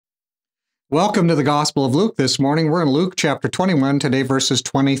Welcome to the Gospel of Luke this morning. We're in Luke chapter 21, today verses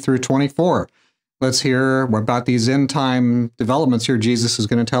 20 through 24. Let's hear about these end-time developments here Jesus is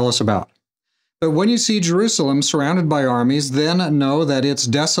going to tell us about. But when you see Jerusalem surrounded by armies, then know that its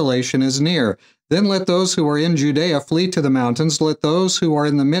desolation is near. Then let those who are in Judea flee to the mountains, let those who are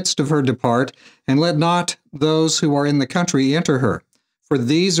in the midst of her depart, and let not those who are in the country enter her. For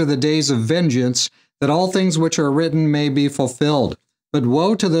these are the days of vengeance, that all things which are written may be fulfilled. But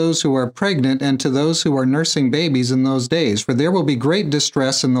woe to those who are pregnant and to those who are nursing babies in those days, for there will be great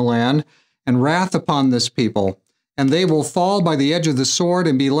distress in the land and wrath upon this people. And they will fall by the edge of the sword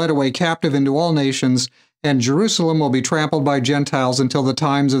and be led away captive into all nations, and Jerusalem will be trampled by Gentiles until the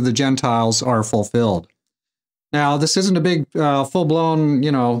times of the Gentiles are fulfilled. Now, this isn't a big, full-blown,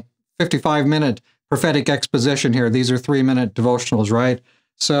 55-minute prophetic exposition here. These are 3-minute devotionals, right?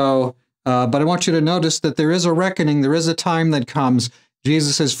 So, but I want you to notice that there is a reckoning, there is a time that comes.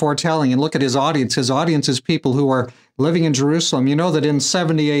 Jesus is foretelling, and look at his audience. His audience is people who are living in Jerusalem. You know that in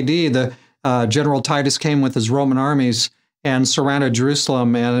 70 A.D., the General Titus came with his Roman armies and surrounded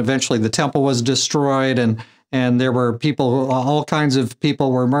Jerusalem, and eventually the temple was destroyed, and there were people, all kinds of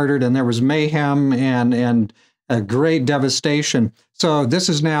people were murdered, and there was mayhem and a great devastation. So this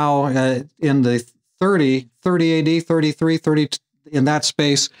is now in the 30 AD, 33, 30, in that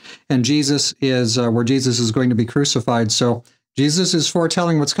space, and Jesus is where Jesus is going to be crucified. So Jesus is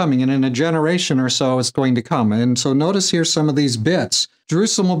foretelling what's coming, and in a generation or so, it's going to come. And so notice here some of these bits.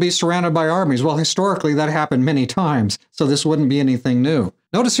 Jerusalem will be surrounded by armies. Well, historically, that happened many times, so this wouldn't be anything new.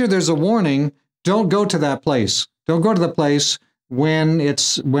 Notice here there's a warning. Don't go to that place. Don't go to the place when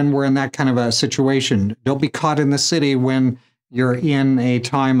we're in that kind of a situation. Don't be caught in the city when you're in a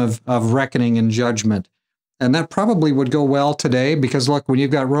time of reckoning and judgment. And that probably would go well today because, look, when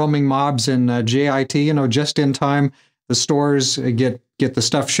you've got roaming mobs in JIT, just in time, the stores get the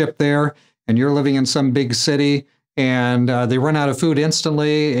stuff shipped there, and you're living in some big city, and they run out of food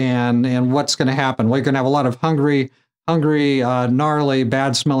instantly, and what's going to happen? Well, you're going to have a lot of hungry, gnarly,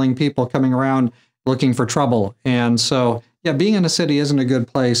 bad-smelling people coming around looking for trouble. And so, yeah, being in a city isn't a good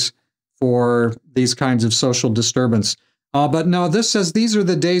place for these kinds of social disturbance. But no, this says, these are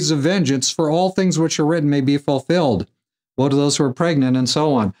the days of vengeance, for all things which are written may be fulfilled. Woe to those who are pregnant, and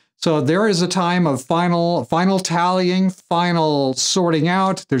so on. So there is a time of final tallying, final sorting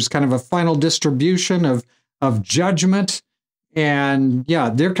out. There's kind of a final distribution of judgment. And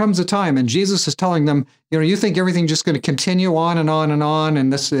yeah, there comes a time, and Jesus is telling them, you think everything's just going to continue on and on and on,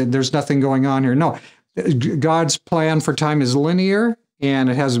 and there's nothing going on here. No, God's plan for time is linear, and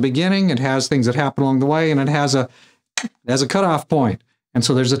it has a beginning, it has things that happen along the way, and it has a cutoff point. And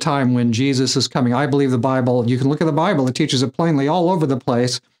so there's a time when Jesus is coming. I believe the Bible, you can look at the Bible, it teaches it plainly all over the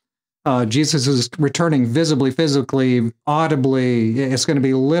place. Jesus is returning visibly, physically, audibly. It's going to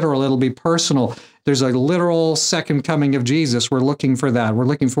be literal. It'll be personal. There's a literal second coming of Jesus. We're looking for that. We're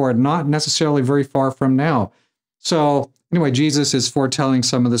looking for it not necessarily very far from now. So anyway, Jesus is foretelling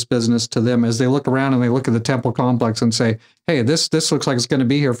some of this business to them as they look around and they look at the temple complex and say, hey, this looks like it's going to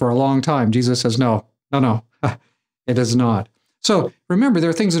be here for a long time. Jesus says, no, it is not. So remember,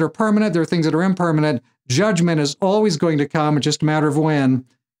 there are things that are permanent. There are things that are impermanent. Judgment is always going to come. It's just a matter of when.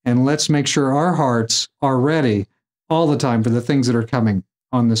 And let's make sure our hearts are ready all the time for the things that are coming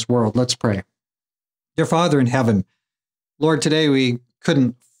on this world. Let's pray. Dear Father in heaven, Lord, today we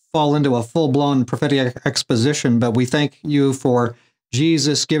couldn't fall into a full-blown prophetic exposition, but we thank you for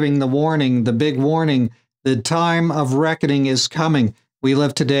Jesus giving the warning, the big warning. The time of reckoning is coming. We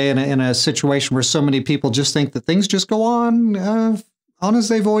live today in a situation where so many people just think that things just go on as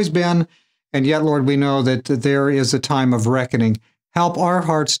they've always been. And yet, Lord, we know that there is a time of reckoning. Help our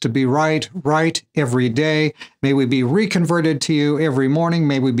hearts to be right every day. May we be reconverted to you every morning.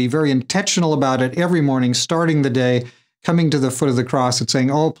 May we be very intentional about it every morning, starting the day, coming to the foot of the cross and saying,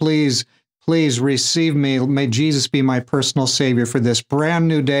 oh, please receive me. May Jesus be my personal Savior for this brand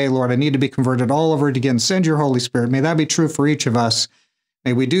new day. Lord, I need to be converted all over it again. Send your Holy Spirit. May that be true for each of us.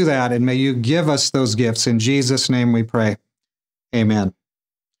 May we do that, and may you give us those gifts. In Jesus' name we pray. Amen.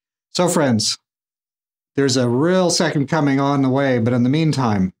 So, friends, there's a real second coming on the way, but in the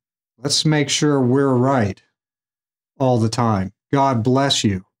meantime, let's make sure we're right all the time. God bless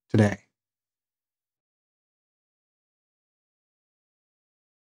you today.